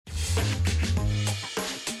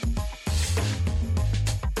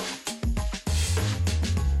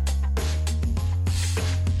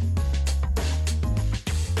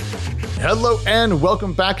Hello and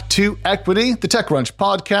welcome back to Equity, the TechCrunch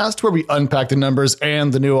podcast, where we unpack the numbers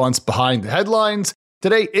and the nuance behind the headlines.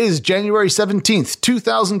 Today is January 17th,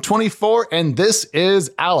 2024, and this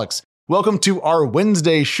is Alex. Welcome to our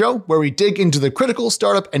Wednesday show, where we dig into the critical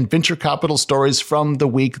startup and venture capital stories from the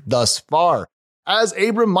week thus far. As a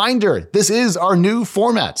reminder, this is our new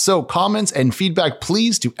format, so comments and feedback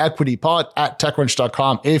please to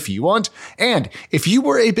equitypod@techcrunch.com if you want. And if you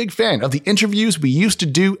were a big fan of the interviews we used to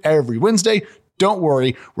do every Wednesday, don't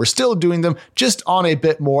worry, we're still doing them just on a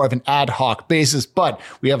bit more of an ad hoc basis, but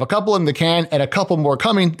we have a couple in the can and a couple more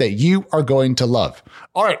coming that you are going to love.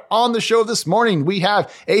 All right, on the show this morning, we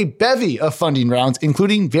have a bevy of funding rounds,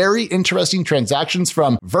 including very interesting transactions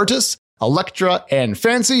from Virtus, Electra, and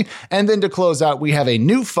Fancy. And then to close out, we have a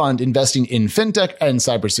new fund investing in fintech and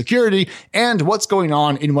cybersecurity and what's going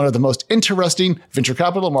on in one of the most interesting venture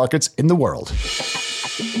capital markets in the world.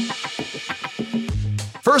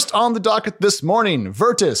 First on the docket this morning,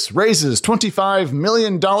 Virtus raises $25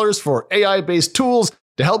 million for AI-based tools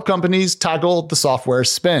to help companies tackle the software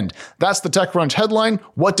spend. That's the TechCrunch headline.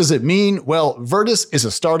 What does it mean? Well, Virtus is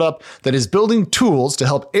a startup that is building tools to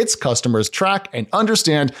help its customers track and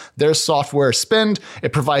understand their software spend.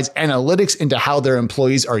 It provides analytics into how their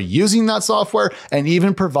employees are using that software and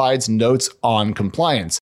even provides notes on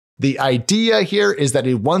compliance. The idea here is that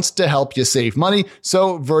it wants to help you save money,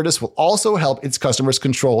 so Virtus will also help its customers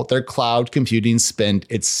control their cloud computing spend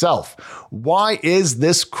itself. Why is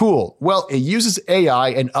this cool? Well, it uses AI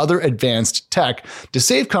and other advanced tech to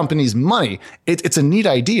save companies money. It's a neat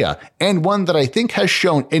idea, and one that I think has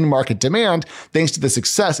shown in-market demand thanks to the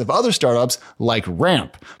success of other startups like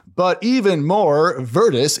Ramp. But even more,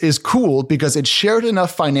 Virtus is cool because it shared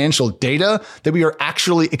enough financial data that we are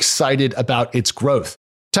actually excited about its growth.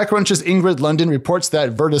 TechCrunch's Ingrid London reports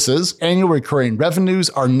that Virtus's annual recurring revenues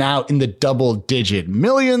are now in the double-digit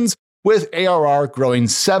millions, with ARR growing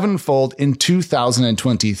sevenfold in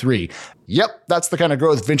 2023. Yep, that's the kind of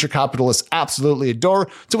growth venture capitalists absolutely adore,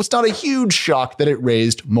 so it's not a huge shock that it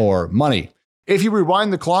raised more money. If you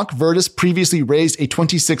rewind the clock, Virtus previously raised a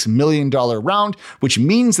 $26 million round, which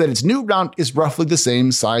means that its new round is roughly the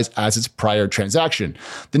same size as its prior transaction.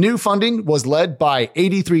 The new funding was led by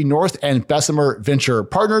 83 North and Bessemer Venture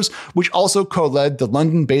Partners, which also co-led the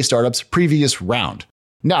London-based startup's previous round.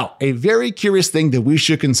 Now, a very curious thing that we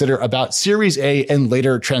should consider about Series A and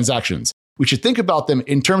later transactions. We should think about them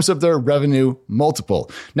in terms of their revenue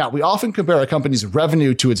multiple. Now, we often compare a company's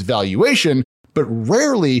revenue to its valuation, but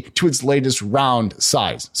rarely to its latest round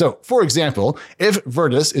size. So, for example, if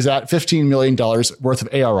Virtus is at $15 million worth of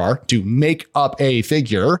ARR to make up a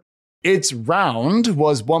figure, its round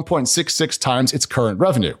was 1.66 times its current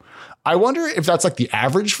revenue. I wonder if that's like the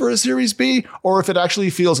average for a Series B, or if it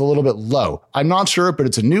actually feels a little bit low. I'm not sure, but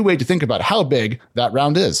it's a new way to think about how big that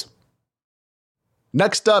round is.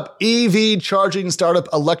 Next up, EV charging startup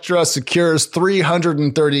Electra secures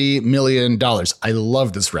 $330 million. I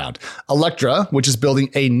love this round. Electra, which is building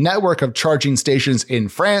a network of charging stations in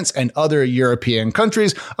France and other European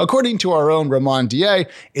countries, according to our own Ramon Dier,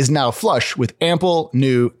 is now flush with ample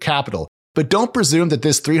new capital. But don't presume that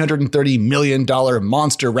this $330 million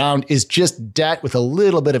monster round is just debt with a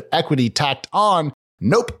little bit of equity tacked on.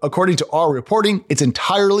 Nope, according to our reporting, it's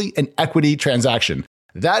entirely an equity transaction.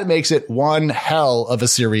 That makes it one hell of a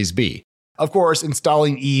Series B. Of course,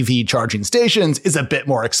 installing EV charging stations is a bit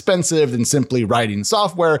more expensive than simply writing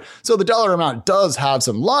software, so the dollar amount does have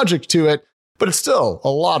some logic to it, but it's still a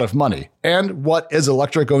lot of money. And what is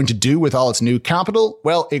Electra going to do with all its new capital?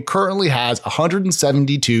 Well, it currently has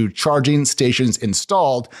 172 charging stations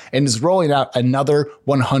installed and is rolling out another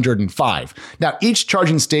 105. Now, each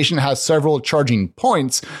charging station has several charging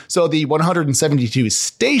points, so the 172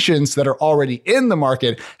 stations that are already in the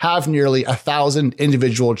market have nearly 1,000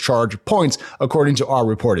 individual charge points, according to our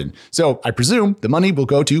reporting. So I presume the money will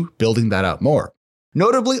go to building that out more.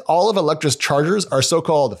 Notably, all of Electra's chargers are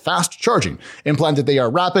so-called fast charging, implying that they are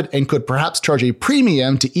rapid and could perhaps charge a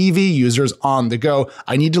premium to EV users on the go.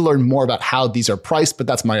 I need to learn more about how these are priced, but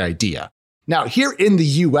that's my idea. Now, here in the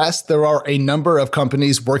US, there are a number of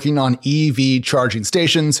companies working on EV charging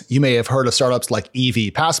stations. You may have heard of startups like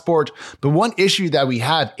EV Passport, but one issue that we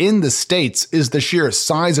have in the States is the sheer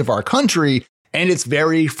size of our country and its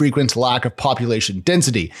very frequent lack of population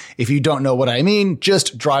density. If you don't know what I mean,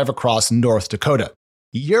 just drive across North Dakota.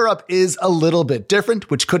 Europe is a little bit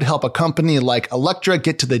different, which could help a company like Electra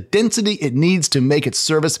get to the density it needs to make its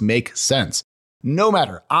service make sense. No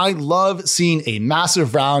matter, I love seeing a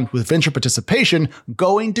massive round with venture participation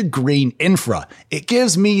going to green infra. It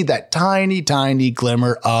gives me that tiny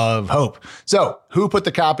glimmer of hope. So, who put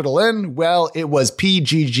the capital in? Well, it was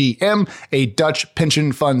PGGM, a Dutch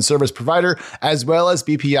pension fund service provider, as well as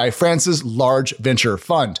BPI France's large venture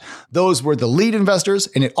fund. Those were the lead investors,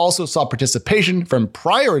 and it also saw participation from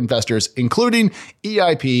prior investors, including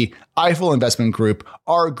EIP, Eiffel Investment Group,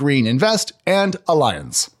 R Green Invest, and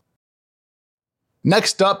Alliance.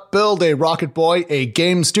 Next up, Build a Rocket Boy, a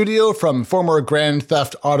game studio from former Grand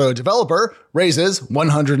Theft Auto developer, raises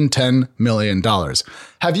 $110 million.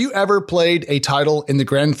 Have you ever played a title in the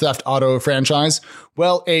Grand Theft Auto franchise?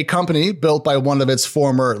 Well, a company built by one of its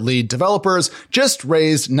former lead developers just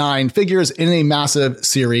raised 9 figures in a massive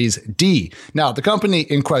Series D. Now, the company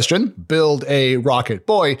in question, Build a Rocket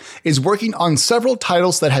Boy, is working on several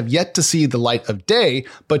titles that have yet to see the light of day,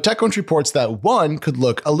 but TechCrunch reports that one could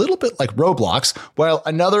look a little bit like Roblox, while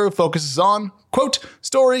another focuses on, quote,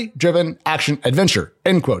 story-driven action-adventure,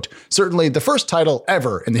 end quote. Certainly the first title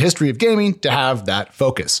ever in the history of gaming to have that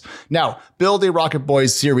focus. Now, Build a Rocket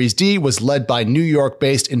Boy's Series D was led by New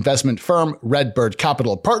York-based investment firm Redbird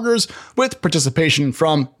Capital Partners, with participation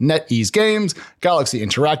from NetEase Games, Galaxy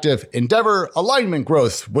Interactive, Endeavor, Alignment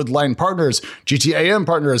Growth, Woodline Partners, GTAM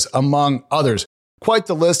Partners, among others. Quite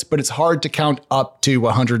the list, but it's hard to count up to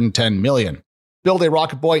 110 million. Build a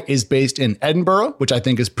Rocket Boy is based in Edinburgh, which I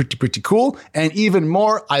think is pretty cool. And even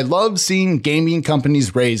more, I love seeing gaming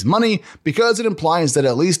companies raise money because it implies that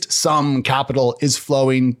at least some capital is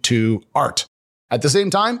flowing to art. At the same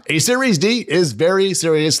time, a Series D is very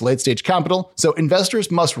serious late-stage capital, so investors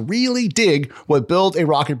must really dig what Build a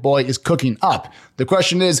Rocket Boy is cooking up. The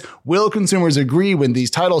question is, will consumers agree when these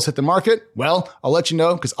titles hit the market? Well, I'll let you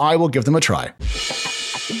know because I will give them a try.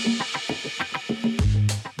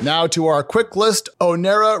 Now to our quick list,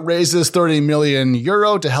 Onera raises €30 million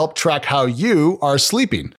to help track how you are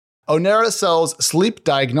sleeping. Onera sells sleep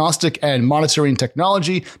diagnostic and monitoring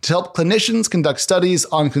technology to help clinicians conduct studies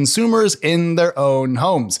on consumers in their own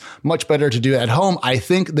homes. Much better to do at home, I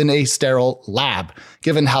think, than a sterile lab.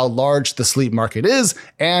 Given how large the sleep market is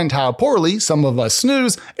and how poorly some of us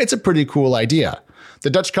snooze, it's a pretty cool idea. The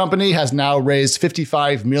Dutch company has now raised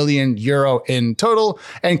 €55 million in total,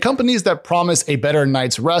 and companies that promise a better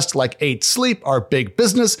night's rest like 8 Sleep are big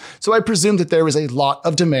business, so I presume that there is a lot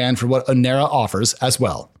of demand for what Onera offers as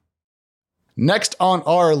well. Next on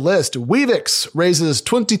our list, Weavix raises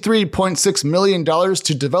 $23.6 million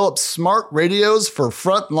to develop smart radios for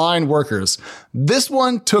frontline workers. This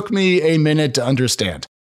one took me a minute to understand.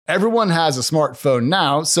 Everyone has a smartphone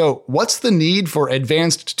now, so what's the need for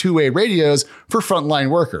advanced two-way radios for frontline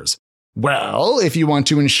workers? Well, if you want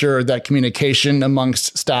to ensure that communication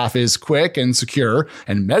amongst staff is quick and secure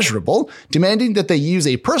and measurable, demanding that they use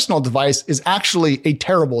a personal device is actually a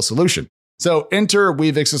terrible solution. So enter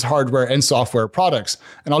Weavix's hardware and software products.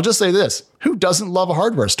 And I'll just say this, who doesn't love a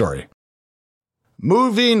hardware story?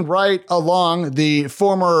 Moving right along, the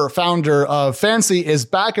former founder of Fancy is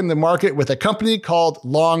back in the market with a company called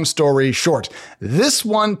Long Story Short. This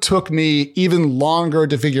one took me even longer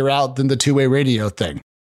to figure out than the two-way radio thing.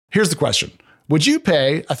 Here's the question. Would you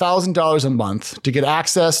pay $1,000 a month to get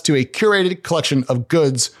access to a curated collection of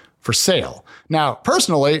goods for sale? Now,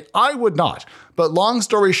 personally, I would not. But Long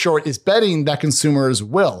Story Short is betting that consumers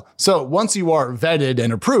will. So once you are vetted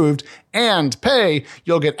and approved and pay,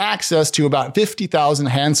 you'll get access to about 50,000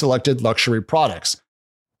 hand-selected luxury products.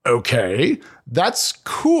 Okay, that's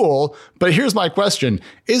cool, but here's my question.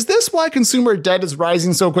 Is this why consumer debt is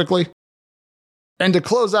rising so quickly? And to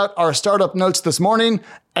close out our startup notes this morning,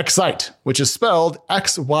 Excite, which is spelled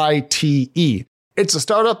X-Y-T-E. It's a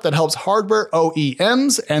startup that helps hardware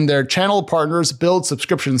OEMs and their channel partners build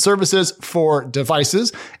subscription services for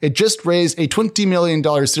devices. It just raised a $20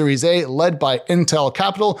 million Series A led by Intel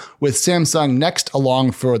Capital with Samsung Next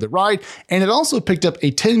along for the ride. And it also picked up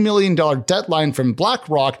a $10 million debt line from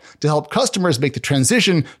BlackRock to help customers make the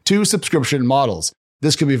transition to subscription models.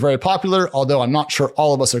 This could be very popular, although I'm not sure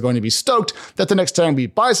all of us are going to be stoked that the next time we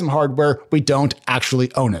buy some hardware, we don't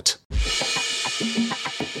actually own it.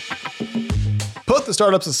 Put the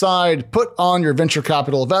startups aside, put on your venture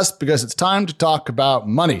capital vest because it's time to talk about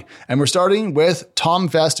money. And we're starting with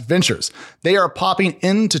Tomvest Ventures. They are popping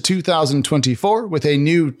into 2024 with a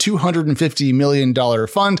new $250 million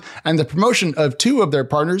fund and the promotion of 2 of their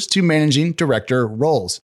partners to managing director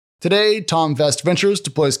roles. Today, Tomvest Ventures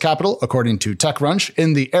deploys capital, according to TechCrunch,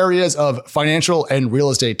 in the areas of financial and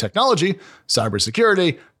real estate technology,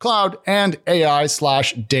 cybersecurity, cloud, and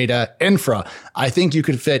AI/data infra. I think you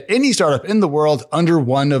could fit any startup in the world under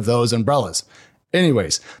one of those umbrellas.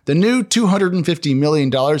 Anyways, the new $250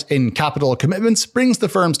 million in capital commitments brings the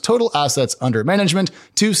firm's total assets under management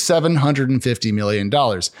to $750 million,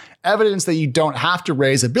 evidence that you don't have to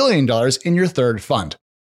raise $1 billion in your third fund.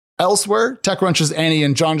 Elsewhere, TechCrunch's Annie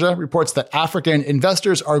Njanja reports that African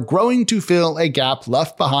investors are growing to fill a gap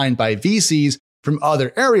left behind by VCs from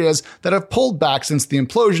other areas that have pulled back since the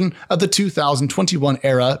implosion of the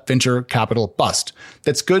 2021-era venture capital bust.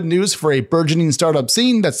 That's good news for a burgeoning startup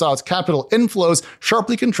scene that saw its capital inflows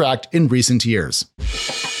sharply contract in recent years.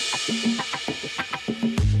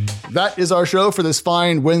 That is our show for this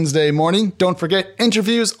fine Wednesday morning. Don't forget,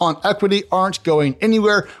 interviews on equity aren't going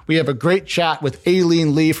anywhere. We have a great chat with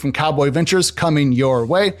Aileen Lee from Cowboy Ventures coming your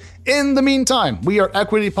way. In the meantime, we are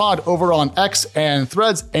Equity Pod over on X and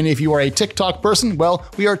Threads. And if you are a TikTok person, well,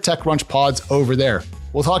 we are TechCrunch Pods over there.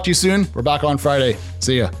 We'll talk to you soon. We're back on Friday.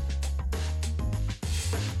 See ya.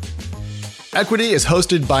 Equity is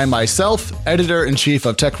hosted by myself, Editor-in-Chief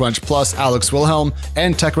of TechCrunch Plus, Alex Wilhelm,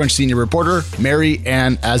 and TechCrunch Senior Reporter, Mary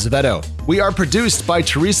Ann Azevedo. We are produced by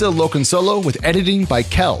Teresa Loconsolo with editing by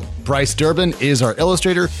Kel. Bryce Durbin is our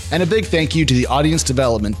illustrator, and a big thank you to the audience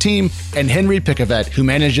development team and Henry Picavet, who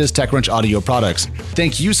manages TechCrunch audio products.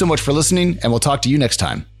 Thank you so much for listening, and we'll talk to you next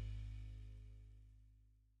time.